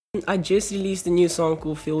I just released a new song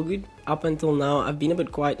called Feel Good. Up until now, I've been a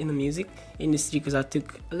bit quiet in the music industry because I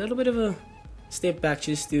took a little bit of a step back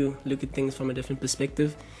just to look at things from a different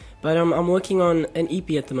perspective. But I'm working on an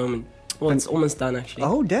EP at the moment. Well, it's almost done actually.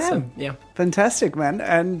 Oh, damn. So, yeah. Fantastic, man.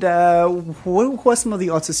 And who are some of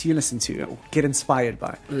the artists you listen to, get inspired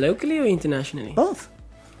by? Locally or internationally? Both.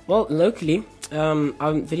 Well, locally,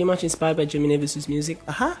 I'm very much inspired by Jimmy Nevis's music.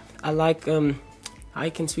 Uh-huh. I like I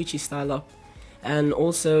can switch his style up. And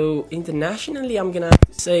also, internationally, I'm going to have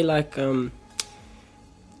to say like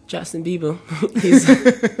Justin Bieber. He's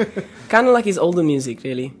kind of like his older music,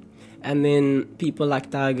 really. And then people like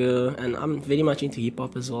Tiger, and I'm very much into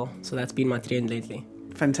hip-hop as well. So that's been my trend lately.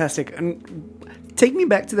 Fantastic. And take me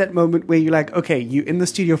back to that moment where you're like, okay, you're in the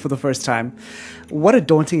studio for the first time. What a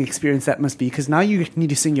daunting experience that must be, because now you need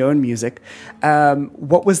to sing your own music.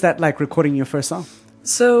 What was that like, recording your first song?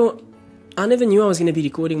 So, I never knew I was going to be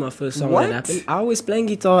recording my first song when What? it happened. I was playing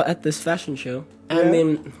guitar at this fashion show. And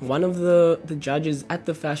then one of the judges at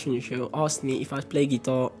the fashion show asked me if I'd play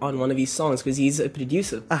guitar on one of his songs because he's a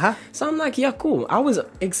producer. Uh-huh. So I'm like, yeah, cool. I was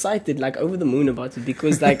excited, like over the moon about it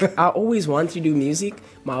because like I always wanted to do music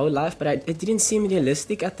my whole life, but it didn't seem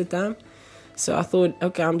realistic at the time. So I thought,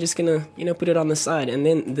 okay, I'm just going to, put it on the side. And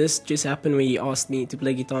then this just happened where he asked me to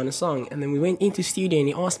play guitar on a song. And then we went into studio and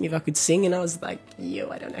he asked me if I could sing. And I was like, yo,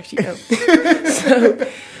 I don't actually know.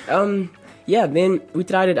 So, yeah, then we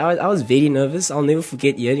tried it. I was very nervous. I'll never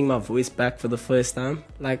forget hearing my voice back for the first time.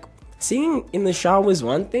 Like, singing in the shower is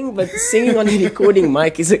one thing, but singing on a recording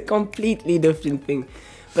mic is a completely different thing.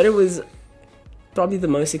 But it was probably the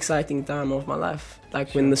most exciting time of my life.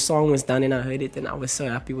 Like, when the song was done and I heard it, and I was so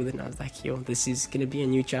happy with it. And I was like, yo, this is going to be a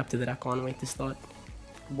new chapter that I can't wait to start.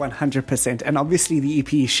 100%. And obviously the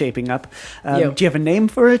EP is shaping up. Do you have a name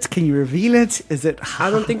for it? Can you reveal it? Is it... I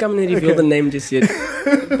don't think I'm going to reveal the name just yet.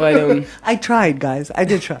 But I tried, guys. I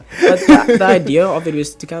did try. But the idea of it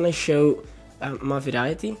was to kind of show my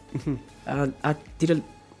variety. I did a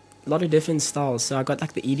lot of different styles. So I got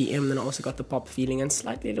like the EDM, then I also got the pop feeling and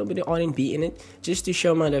slightly a little bit of R&B in it, just to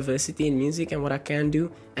show my diversity in music and what I can do.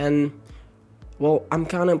 And well, I'm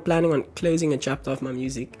kind of planning on closing a chapter of my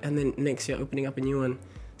music and then next year opening up a new one.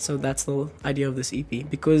 So that's the idea of this EP,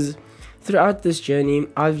 because throughout this journey,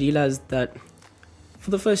 I've realized that for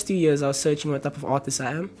the first 2 years, I was searching what type of artist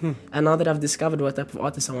I am. And now that I've discovered what type of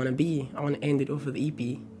artist I want to be, I want to end it off with the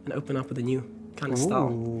EP and open up with a new kind of style.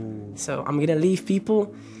 So I'm going to leave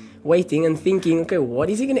people waiting and thinking, okay, what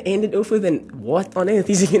is he going to end it off with and what on earth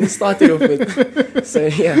is he going to start it off with? So,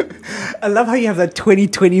 yeah. I love how you have that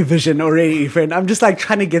 2020 vision already, friend. I'm just like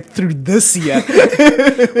trying to get through this year.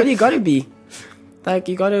 Well, you got to be. Like,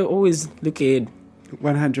 you got to always look ahead.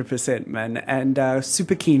 100%, man. And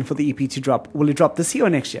super keen for the EP to drop. Will it drop this year or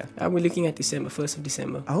next year? We're looking at December, 1st of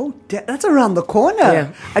December. Oh, that's around the corner.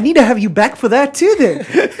 Yeah. I need to have you back for that too then.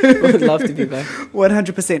 Would love to be back.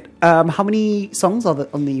 100%. How many songs are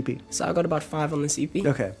on the EP? So I got about 5 on this EP.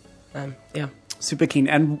 Okay. Yeah. Super keen.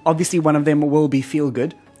 And obviously one of them will be Feel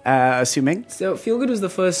Good, assuming. So Feel Good was the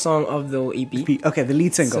first song of the EP. Okay, the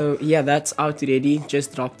lead single. So yeah, that's out already.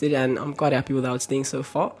 Just dropped it and I'm quite happy with how it's doing so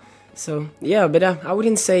far. So yeah, but I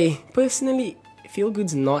wouldn't say, personally, Feel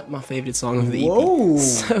Good's not my favorite song of the EP. Whoa.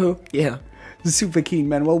 So yeah. Super keen,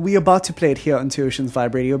 man. Well, we're about to play it here on Two Oceans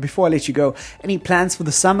Vibe Radio. Before I let you go, any plans for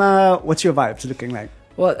the summer? What's your vibes looking like?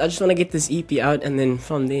 Well, I just want to get this EP out and then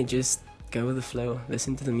from there just go with the flow,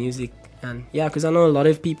 listen to the music. And yeah, because I know a lot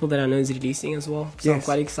of people that I know is releasing as well. So I'm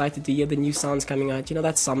quite excited to hear the new sounds coming out. You know,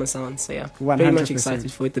 that summer sound. So yeah, 100%. Very much excited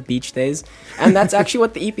for it, the beach days. And that's actually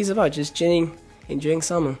what the EP is about, just chilling, enjoying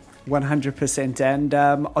summer. 100%. And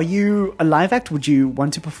are you a live act? Would you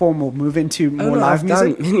want to perform or move into more live music?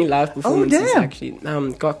 I've done many live performances actually.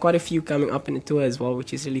 Damn. Got quite a few coming up in the tour as well,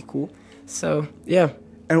 which is really cool. So yeah.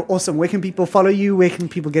 And awesome. Where can people follow you? Where can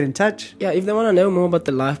people get in touch? Yeah, if they want to know more about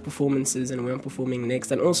the live performances and where I'm performing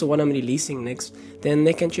next and also what I'm releasing next, then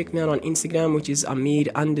they can check me out on Instagram, which is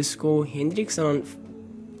Ameer_Hendricks. And on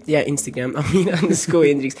Instagram,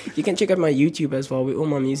 Ameer_Hendricks. You can check out my YouTube as well, where all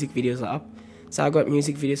my music videos are up. So I got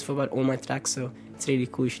music videos for about all my tracks, so it's really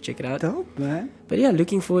cool. You should check it out. Dope, man. But yeah,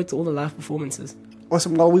 looking forward to all the live performances.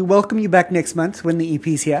 Awesome. Well, we welcome you back next month when the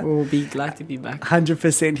EP's here. We'll be glad to be back.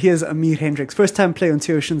 100%. Here's Ameer Hendricks. First time play on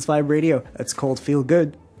Two Oceans Vibe Radio. It's called Feel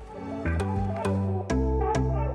Good.